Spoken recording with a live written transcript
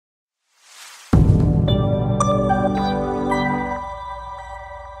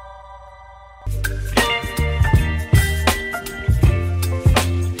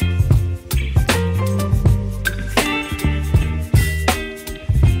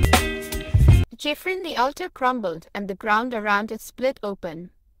Jeffrin, the altar crumbled and the ground around it split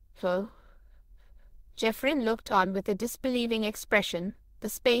open. Oh. Jeffrin looked on with a disbelieving expression. The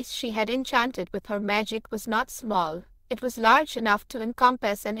space she had enchanted with her magic was not small. It was large enough to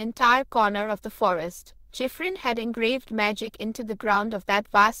encompass an entire corner of the forest. Jeffrin had engraved magic into the ground of that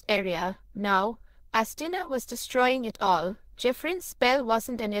vast area. Now, Astina was destroying it all. Jeffrin's spell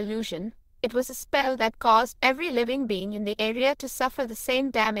wasn't an illusion. It was a spell that caused every living being in the area to suffer the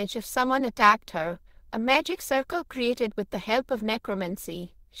same damage if someone attacked her. A magic circle created with the help of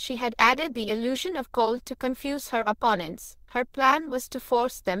necromancy. She had added the illusion of cold to confuse her opponents. Her plan was to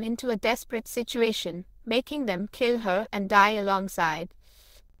force them into a desperate situation, making them kill her and die alongside.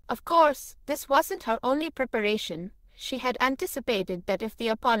 Of course, this wasn't her only preparation. She had anticipated that if the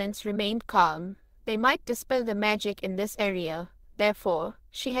opponents remained calm, they might dispel the magic in this area. Therefore,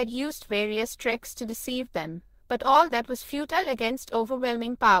 she had used various tricks to deceive them. But all that was futile against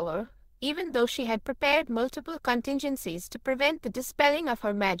overwhelming power. Even though she had prepared multiple contingencies to prevent the dispelling of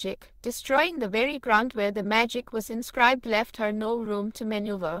her magic, destroying the very ground where the magic was inscribed left her no room to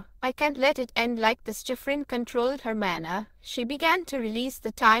maneuver. I can't let it end like this. Jeffrin controlled her mana. She began to release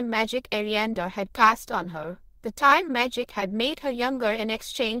the time magic Ariander had cast on her. The time magic had made her younger in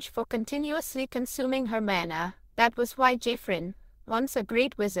exchange for continuously consuming her mana. That was why Jeffrin, once a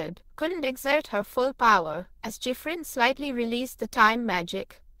great wizard, couldn't exert her full power. As Jeffrin slightly released the time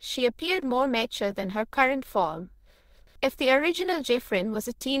magic, she appeared more mature than her current form. If the original Jeffrin was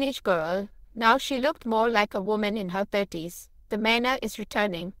a teenage girl, now she looked more like a woman in her 30s. The mana is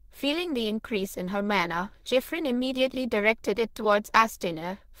returning. Feeling the increase in her mana, Jeffrin immediately directed it towards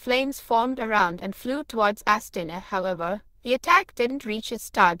Astina. Flames formed around and flew towards Astina. However, the attack didn't reach its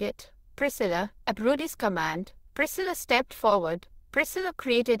target. Priscilla, at Rudy's command, Priscilla stepped forward. Priscilla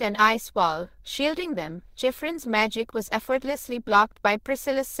created an ice wall, shielding them. Jeffrin's magic was effortlessly blocked by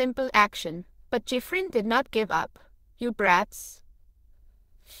Priscilla's simple action. But Jeffrin did not give up. You brats.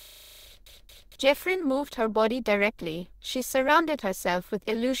 Jeffrin moved her body directly. She surrounded herself with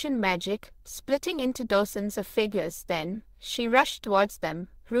illusion magic, splitting into dozens of figures. Then, she rushed towards them.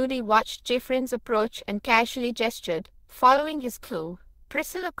 Rudy watched Jeffrin's approach and casually gestured, following his clue.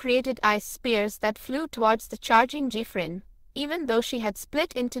 Priscilla created ice spears that flew towards the charging Jeffrin. Even though she had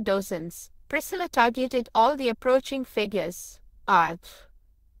split into dozens, Priscilla targeted all the approaching figures.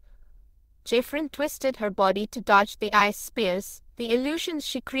 Jeffrin twisted her body to dodge the ice spears. The illusions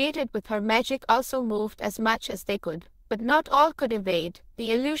she created with her magic also moved as much as they could, but not all could evade.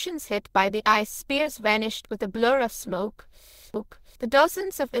 The illusions hit by the ice spears vanished with a blur of smoke. The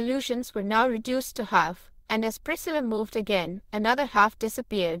dozens of illusions were now reduced to half, and as Priscilla moved again, another half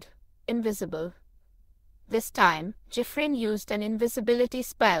disappeared. Invisible. This time, Jeffrin used an invisibility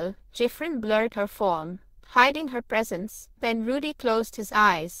spell. Jeffrin blurred her form, hiding her presence. Then Rudy closed his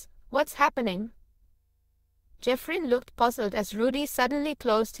eyes. What's happening? Jeffrin looked puzzled as Rudy suddenly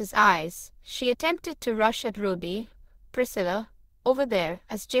closed his eyes. She attempted to rush at Rudy. Priscilla, over there.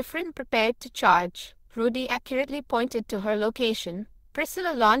 As Jeffrin prepared to charge, Rudy accurately pointed to her location.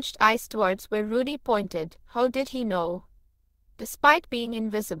 Priscilla launched ice towards where Rudy pointed. How did he know? Despite being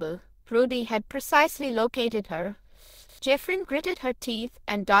invisible, Rudy had precisely located her. Jeffrin gritted her teeth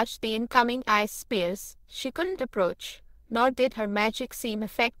and dodged the incoming ice spears. She couldn't approach, nor did her magic seem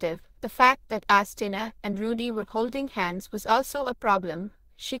effective. The fact that Astina and Rudy were holding hands was also a problem.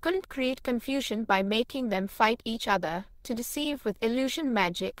 She couldn't create confusion by making them fight each other. To deceive with illusion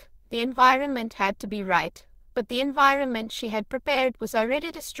magic, the environment had to be right. But the environment she had prepared was already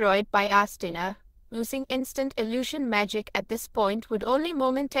destroyed by Astina. Using instant illusion magic at this point would only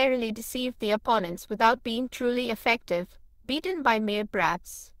momentarily deceive the opponents without being truly effective. Beaten by mere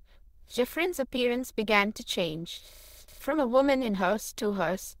brats, Jeffrin's appearance began to change. From a woman in hers to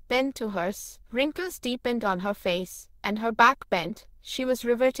hers, then to hers, wrinkles deepened on her face, and her back bent. She was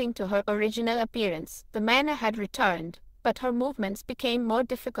reverting to her original appearance. The mana had returned, but her movements became more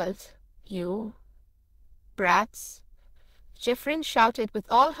difficult. You brats! Jeffrin shouted with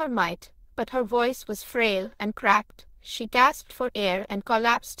all her might, but her voice was frail and cracked. She gasped for air and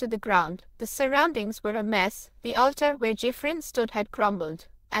collapsed to the ground. The surroundings were a mess. The altar where Jeffrin stood had crumbled,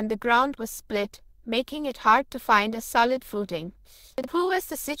 and the ground was split, making it hard to find a solid footing. As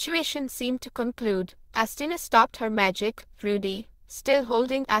the situation seemed to conclude, Astina stopped her magic. Rudy, still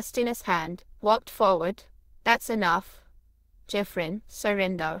holding Astina's hand, walked forward. That's enough. Jeffrin,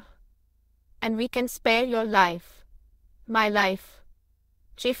 surrender. And we can spare your life. My life.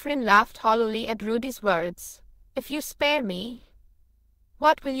 Jeffrin laughed hollowly at Rudy's words. If you spare me,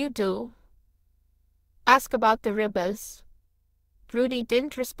 what will you do? Ask about the rebels. Rudy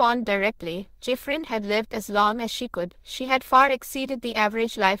didn't respond directly. Jeffrin had lived as long as she could. She had far exceeded the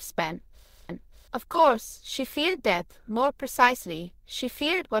average lifespan. Of course, she feared death. More precisely, she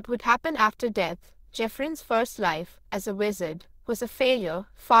feared what would happen after death. Jeffrin's first life, as a wizard, was a failure,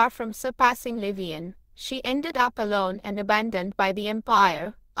 far from surpassing Livian. She ended up alone and abandoned by the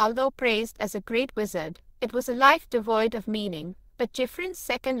Empire. Although praised as a great wizard, it was a life devoid of meaning. But Jeffrin's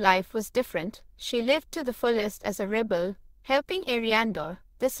second life was different. She lived to the fullest as a rebel, helping Ariandor.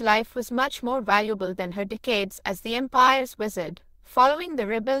 This life was much more valuable than her decades as the Empire's wizard. Following the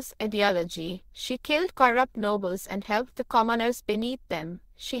rebels' ideology, she killed corrupt nobles and helped the commoners beneath them.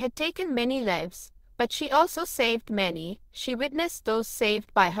 She had taken many lives, but she also saved many. She witnessed those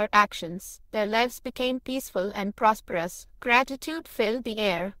saved by her actions. Their lives became peaceful and prosperous. Gratitude filled the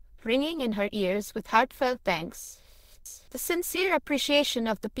air, ringing in her ears with heartfelt thanks. The sincere appreciation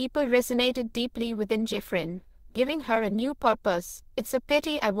of the people resonated deeply within Jeffrin, giving her a new purpose. It's a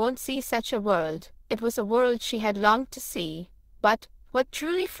pity I won't see such a world. It was a world she had longed to see. But what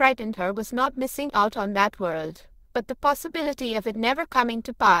truly frightened her was not missing out on that world, but the possibility of it never coming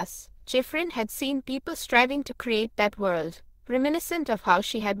to pass. Jeffrin had seen people striving to create that world, reminiscent of how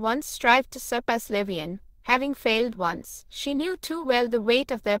she had once strived to surpass Livian. Having failed once, she knew too well the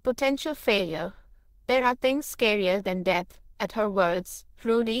weight of their potential failure. There are things scarier than death. At her words,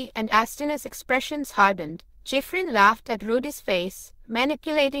 Rudy and Astina's expressions hardened. Jeffrin laughed at Rudy's face,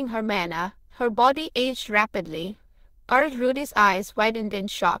 manipulating her mana. Her body aged rapidly. Rudy's eyes widened in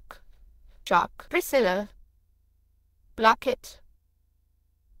shock. Priscilla! Block it!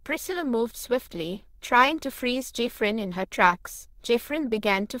 Priscilla moved swiftly, trying to freeze Jeffrin in her tracks. Jeffrin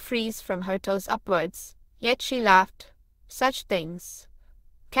began to freeze from her toes upwards, yet she laughed. Such things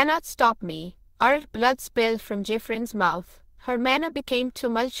cannot stop me. Blood spilled from Jeffrin's mouth. Her mana became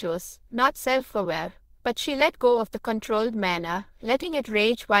tumultuous, not self-aware, but she let go of the controlled mana, letting it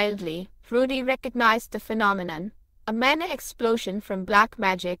rage wildly. Rudy recognized the phenomenon. A mana explosion from black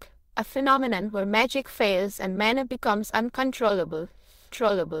magic, a phenomenon where magic fails and mana becomes uncontrollable.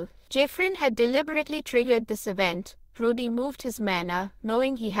 Jeffrin had deliberately triggered this event. Rudy moved his mana,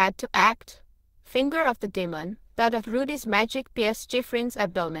 knowing he had to act. Finger of the demon, that of Rudy's magic pierced Jeffrin's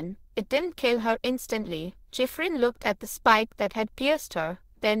abdomen. It didn't kill her instantly. Jeffrin looked at the spike that had pierced her,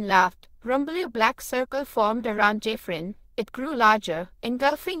 then laughed. Rumbly a black circle formed around Jeffrin. It grew larger,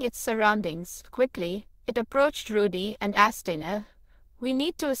 engulfing its surroundings. Quickly, it approached Rudy and Astina. We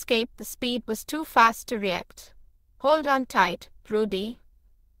need to escape. The speed was too fast to react. Hold on tight, Rudy.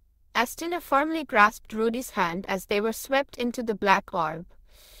 Astina firmly grasped Rudy's hand as they were swept into the black orb.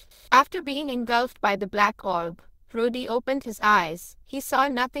 After being engulfed by the black orb, Rudy opened his eyes. He saw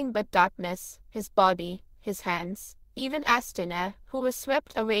nothing but darkness. His body, his hands, even Astina, who was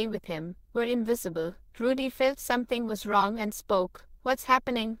swept away with him, were invisible. Rudy felt something was wrong and spoke. What's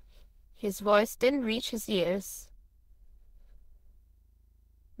happening? His voice didn't reach his ears.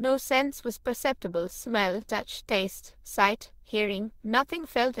 No sense was perceptible. Smell, touch, taste, sight, hearing, nothing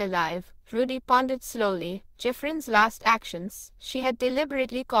felt alive. Rudy pondered slowly. Jeffrin's last actions. She had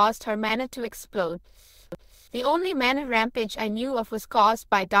deliberately caused her mana to explode. The only mana rampage I knew of was caused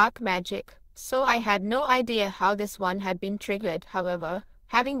by dark magic, so I had no idea how this one had been triggered. However,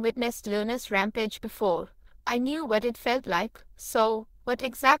 having witnessed Luna's rampage before, I knew what it felt like. So, what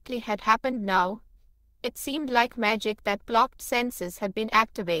exactly had happened now? It seemed like magic that blocked senses had been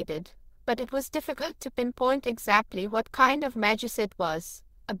activated, but it was difficult to pinpoint exactly what kind of magic it was.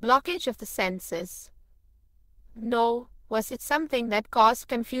 A blockage of the senses? No. Was it something that caused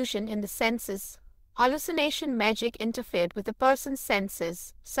confusion in the senses? Hallucination magic interfered with a person's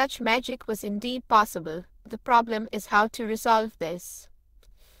senses. Such magic was indeed possible. The problem is how to resolve this.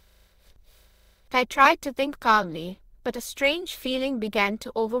 I tried to think calmly, but a strange feeling began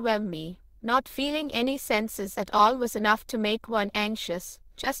to overwhelm me. Not feeling any senses at all was enough to make one anxious.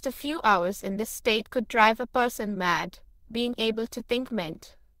 Just a few hours in this state could drive a person mad. Being able to think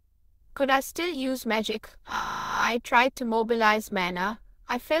meant. Could I still use magic? I tried to mobilize mana.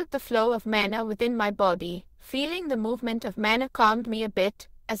 I felt the flow of mana within my body. Feeling the movement of mana calmed me a bit,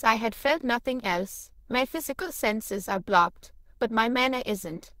 as I had felt nothing else. My physical senses are blocked, but my mana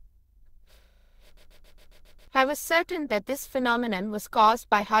isn't. I was certain that this phenomenon was caused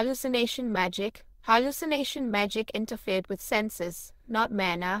by hallucination magic. Hallucination magic interfered with senses, not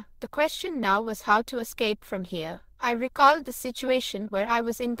mana. The question now was how to escape from here. I recalled the situation where I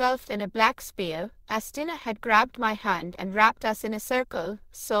was engulfed in a black spear. Astina had grabbed my hand and wrapped us in a circle.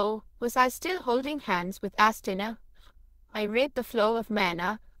 So, was I still holding hands with Astina? I read the flow of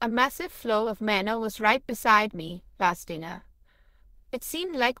mana. A massive flow of mana was right beside me, Astina. It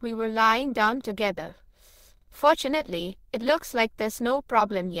seemed like we were lying down together. Fortunately, it looks like there's no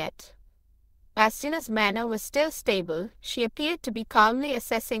problem yet. Astina's mana was still stable. She appeared to be calmly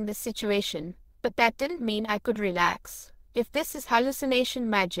assessing the situation. But that didn't mean I could relax. If this is hallucination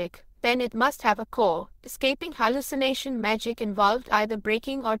magic, then it must have a core. Escaping hallucination magic involved either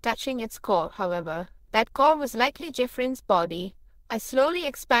breaking or touching its core, however. That core was likely Jeffrin's body. I slowly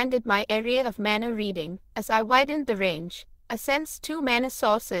expanded my area of mana reading. As I widened the range, I sensed two mana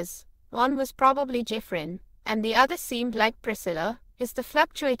sources. One was probably Jeffrin, and the other seemed like Priscilla. Is the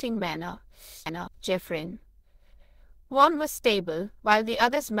fluctuating mana. Jeffrin. One was stable, while the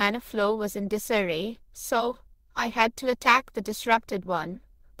other's mana flow was in disarray, so I had to attack the disrupted one.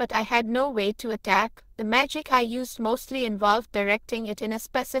 But I had no way to attack. The magic I used mostly involved directing it in a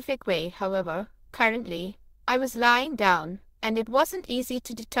specific way, however. Currently, I was lying down, and it wasn't easy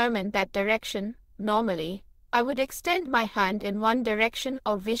to determine that direction. Normally, I would extend my hand in one direction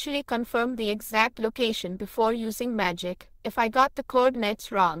or visually confirm the exact location before using magic. If I got the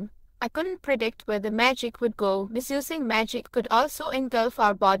coordinates wrong, I couldn't predict where the magic would go. Misusing magic could also engulf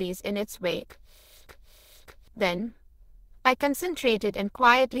our bodies in its wake. Then, I concentrated and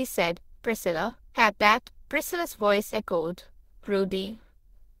quietly said, "Priscilla." At that, Priscilla's voice echoed, "Rudy,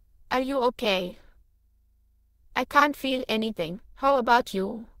 are you okay?" "I can't feel anything. How about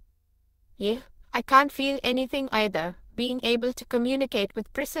you?" "Yeah, I can't feel anything either." Being able to communicate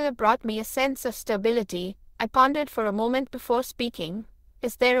with Priscilla brought me a sense of stability. I pondered for a moment before speaking.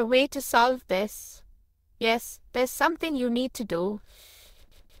 "Is there a way to solve this?" "Yes, there's something you need to do."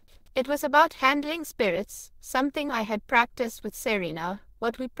 It was about handling spirits, something I had practiced with Serena.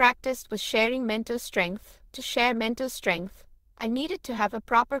 What we practiced was sharing mental strength. To share mental strength, I needed to have a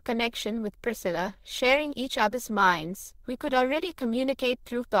proper connection with Priscilla, sharing each other's minds. We could already communicate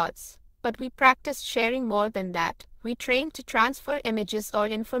through thoughts, but we practiced sharing more than that. We trained to transfer images or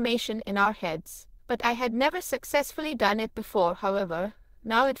information in our heads. But I had never successfully done it before, however.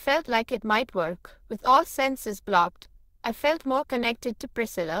 Now it felt like it might work. With all senses blocked, I felt more connected to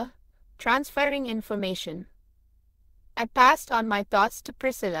Priscilla, transferring information. I passed on my thoughts to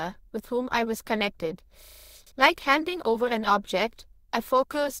Priscilla, with whom I was connected. Like handing over an object, I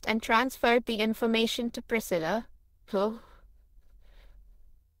focused and transferred the information to Priscilla. Oh.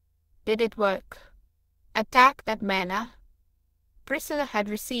 Did it work? Attack that mana. Priscilla had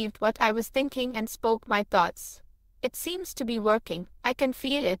received what I was thinking and spoke my thoughts. "It seems to be working. I can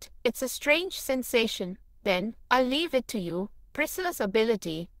feel it. It's a strange sensation." "Then, I'll leave it to you." Priscilla's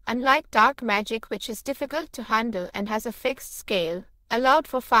ability, unlike dark magic which is difficult to handle and has a fixed scale, allowed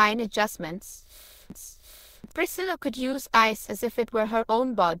for fine adjustments. Priscilla could use ice as if it were her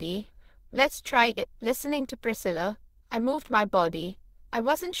own body. "Let's try it." Listening to Priscilla, I moved my body. I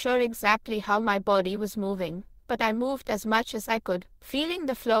wasn't sure exactly how my body was moving, but I moved as much as I could. Feeling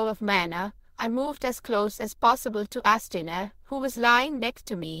the flow of mana, I moved as close as possible to Astina, who was lying next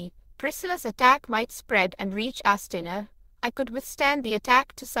to me. Priscilla's attack might spread and reach Astina. I could withstand the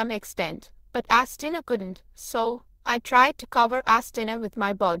attack to some extent, but Astina couldn't, so I tried to cover Astina with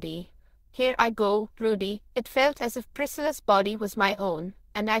my body. "Here I go, Rudy." It felt as if Priscilla's body was my own,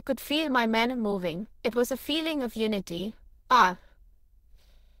 and I could feel my mana moving. It was a feeling of unity. Ah.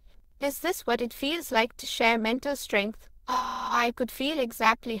 Is this what it feels like to share mental strength? I could feel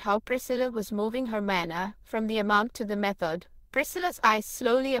exactly how Priscilla was moving her mana, from the amount to the method. Priscilla's eyes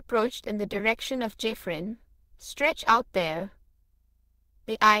slowly approached in the direction of Jeffrin. "Stretch out there."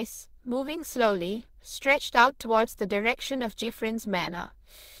 The ice, moving slowly, stretched out towards the direction of Jeffrin's mana.